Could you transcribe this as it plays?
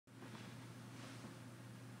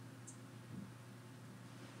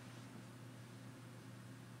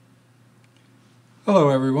Hello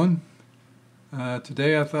everyone.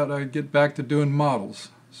 Today I thought I'd get back to doing models.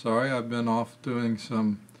 Sorry, I've been off doing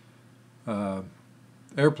some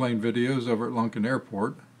airplane videos over at Lunken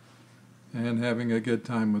Airport and having a good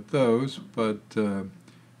time with those, but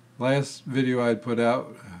last video I'd put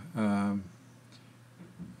out,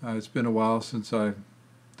 it's been a while since I've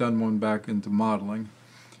done one back into modeling.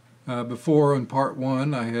 Before in part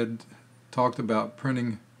one I had talked about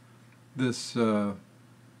printing this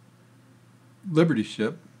Liberty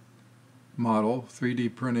ship model,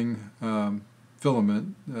 3D printing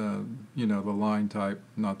filament, you know, the line type,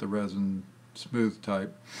 not the resin smooth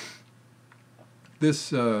type.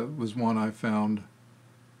 This was one I found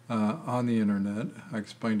on the internet. I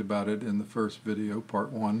explained about it in the first video,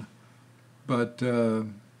 part one. But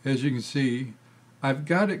as you can see, I've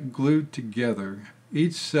got it glued together.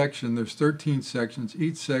 Each section, there's 13 sections,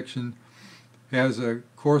 each section has a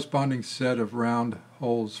corresponding set of round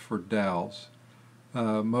holes for dowels.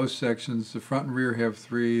 Most sections, the front and rear have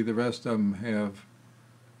 3, the rest of them have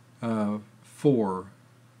 4,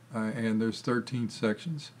 and there's 13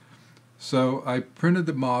 sections. So I printed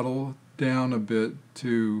the model down a bit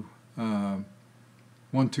to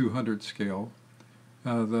 1/200 scale.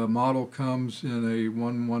 The model comes in a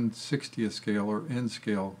 1/160th scale or N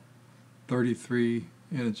scale, 33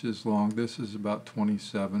 inches long. This is about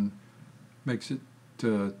 27. Makes it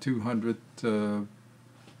 200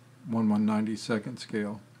 1/192nd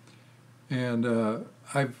scale. And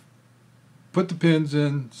I've put the pins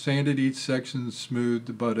in, sanded each section, smoothed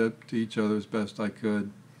the butt up to each other as best I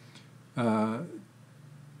could.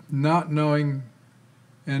 Not knowing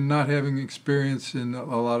and not having experience in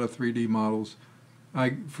a lot of 3D models,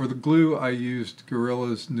 for the glue I used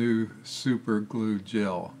Gorilla's new super glue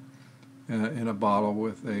gel in a bottle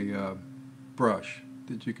with a brush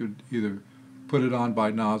that you could either put it on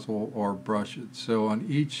by nozzle or brush it. So on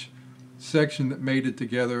each section that made it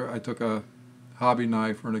together, I took a hobby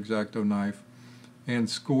knife or an X-Acto knife and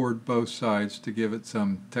scored both sides to give it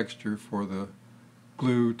some texture for the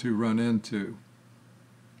glue to run into,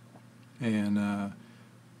 and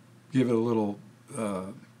give it a little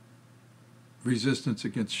resistance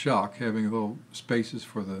against shock, having little spaces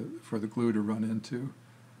for the glue to run into.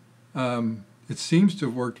 It seems to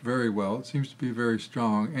have worked very well. It seems to be very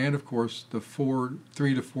strong, and of course the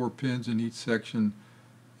 3 to 4 pins in each section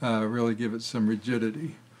really give it some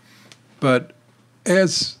rigidity. But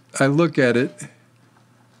as I look at it,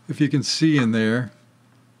 if you can see in there,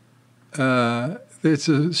 it's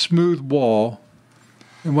a smooth wall,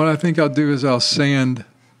 and what I think I'll do is I'll sand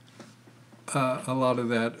a lot of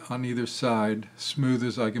that on either side, smooth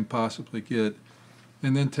as I can possibly get,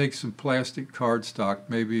 and then take some plastic cardstock,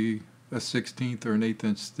 maybe a 1/16 or an 1/8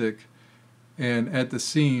 inch thick, and at the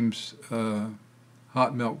seams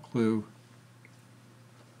hot melt glue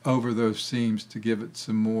over those seams to give it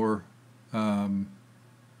some more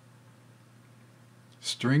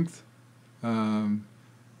strength.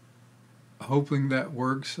 Hoping that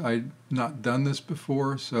works. I've not done this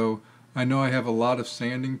before, so I know I have a lot of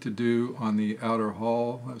sanding to do on the outer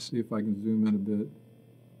hull. Let's see if I can zoom in a bit.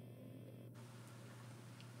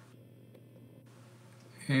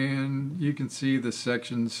 And you can see the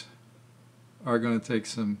sections are going to take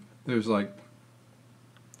some, there's like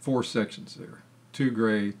 4 sections there, 2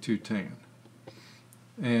 gray, 2 tan.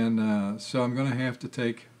 And so I'm going to have to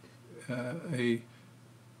take a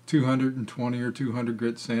 220 or 200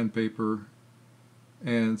 grit sandpaper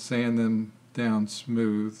and sand them down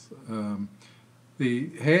smooth. The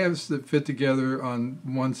halves that fit together on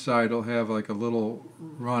one side will have like a little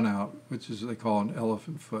run out, which is they call an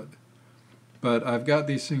elephant foot. But I've got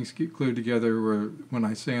these things glued together where when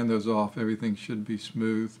I sand those off, everything should be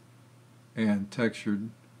smooth and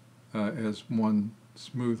textured as one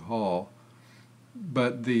smooth hull.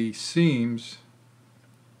 But the seams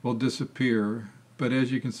will disappear. But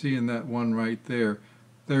as you can see in that one right there,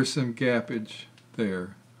 there's some gappage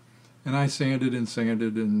there. And I sanded and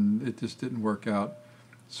it just didn't work out.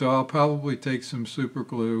 So I'll probably take some super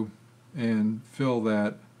glue and fill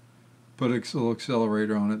that, put a little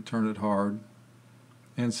accelerator on it, turn it hard,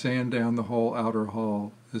 and sand down the whole outer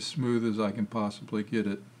hull as smooth as I can possibly get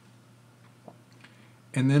it.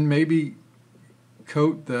 And then maybe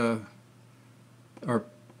coat the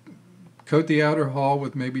outer hull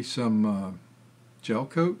with maybe some gel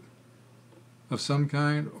coat of some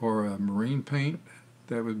kind, or a marine paint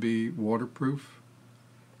that would be waterproof,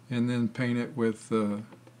 and then paint it with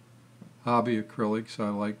hobby acrylics.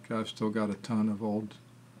 I've still got a ton of old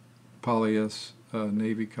polyester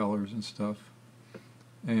navy colors and stuff,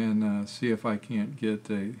 and see if I can't get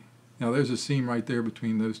now there's a seam right there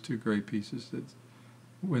between those 2 gray pieces that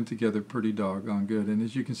went together pretty doggone good. And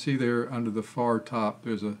as you can see there under the far top,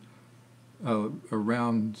 there's a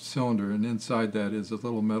round cylinder, and inside that is a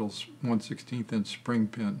little metal 1/16 inch spring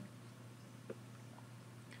pin.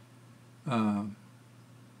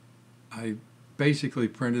 I basically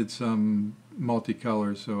printed some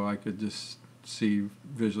multicolor so I could just see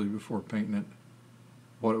visually before painting it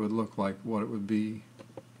what it would look like, what it would be,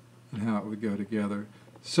 and how it would go together.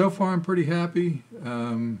 So far I'm pretty happy.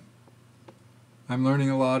 I'm learning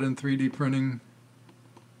a lot in 3D printing,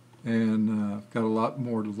 and I've got a lot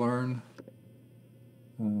more to learn,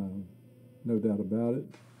 no doubt about it.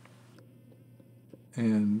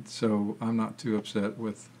 And so I'm not too upset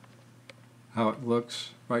with how it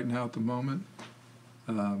looks right now at the moment.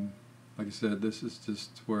 Like I said, this is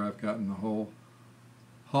just where I've gotten the whole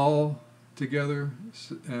hull together,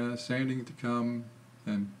 sanding to come,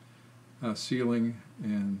 and sealing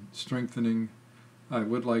and strengthening. I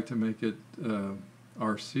would like to make it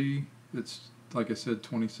RC. It's, like I said,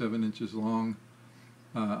 27 inches long.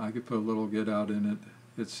 I could put a little get out in it.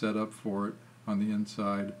 It's set up for it on the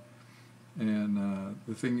inside. And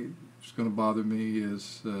the thing that's going to bother me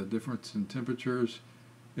is difference in temperatures.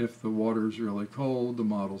 If the water is really cold, the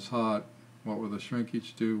model's hot, what will the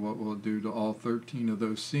shrinkage do? What will it do to all 13 of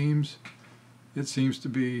those seams? It seems to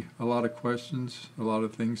be a lot of questions, a lot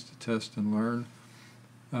of things to test and learn.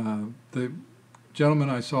 The gentleman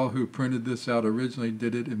I saw who printed this out originally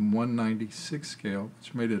did it in 1/96 scale,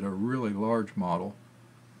 which made it a really large model.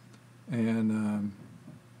 And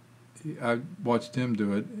I watched him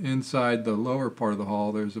do it. Inside the lower part of the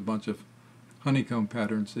hull, there's a bunch of honeycomb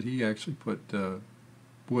patterns that he actually put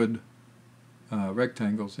wood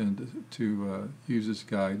rectangles in to use as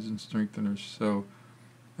guides and strengtheners. So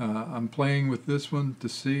I'm playing with this one to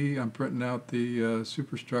see. I'm printing out the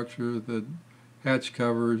superstructure, the hatch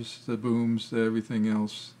covers, the booms, everything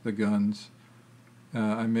else, the guns.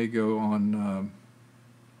 I may go on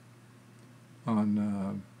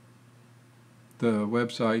the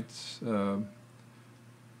websites.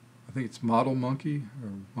 I think it's Model Monkey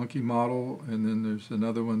or Monkey Model, and then there's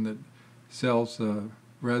another one that sells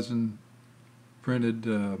resin printed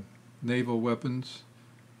naval weapons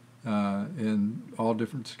in all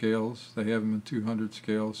different scales. They have them in 200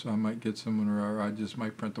 scale, so I might get someone, or I just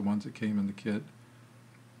might print the ones that came in the kit,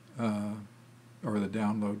 or the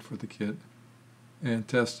download for the kit, and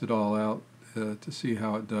test it all out to see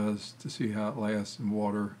how it does, to see how it lasts in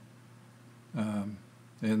water.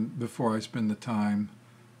 And before I spend the time,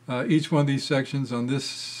 each one of these sections on this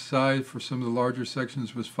side for some of the larger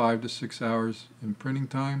sections was 5 to 6 hours in printing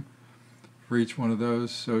time for each one of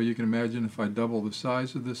those. So you can imagine if I double the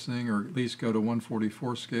size of this thing, or at least go to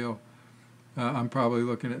 1/44 scale, I'm probably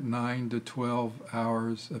looking at 9 to 12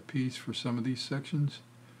 hours a piece for some of these sections.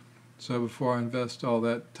 So before I invest all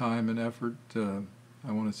that time and effort,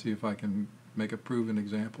 I want to see if I can make a proven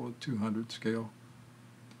example at 200 scale.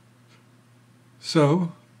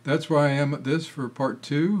 So that's where I am at this for part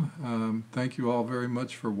 2. Thank you all very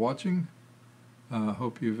much for watching.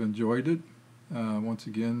 Hope you've enjoyed it. Once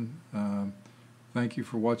again, thank you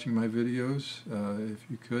for watching my videos. If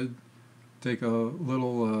you could take a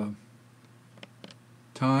little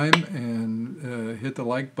time and hit the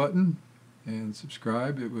like button and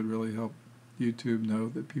subscribe, it would really help YouTube know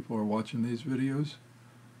that people are watching these videos.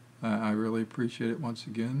 I really appreciate it once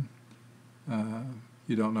again.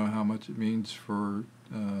 You don't know how much it means for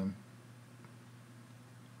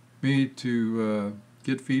me to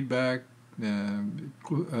get feedback,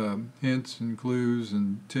 hints and clues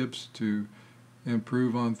and tips to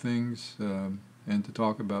improve on things, and to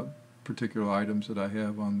talk about particular items that I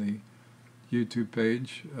have on the YouTube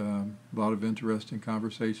page. A lot of interesting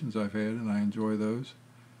conversations I've had, and I enjoy those.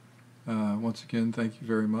 Once again, thank you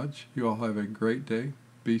very much. You all have a great day.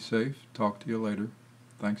 Be safe. Talk to you later.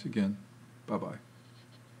 Thanks again. Bye-bye.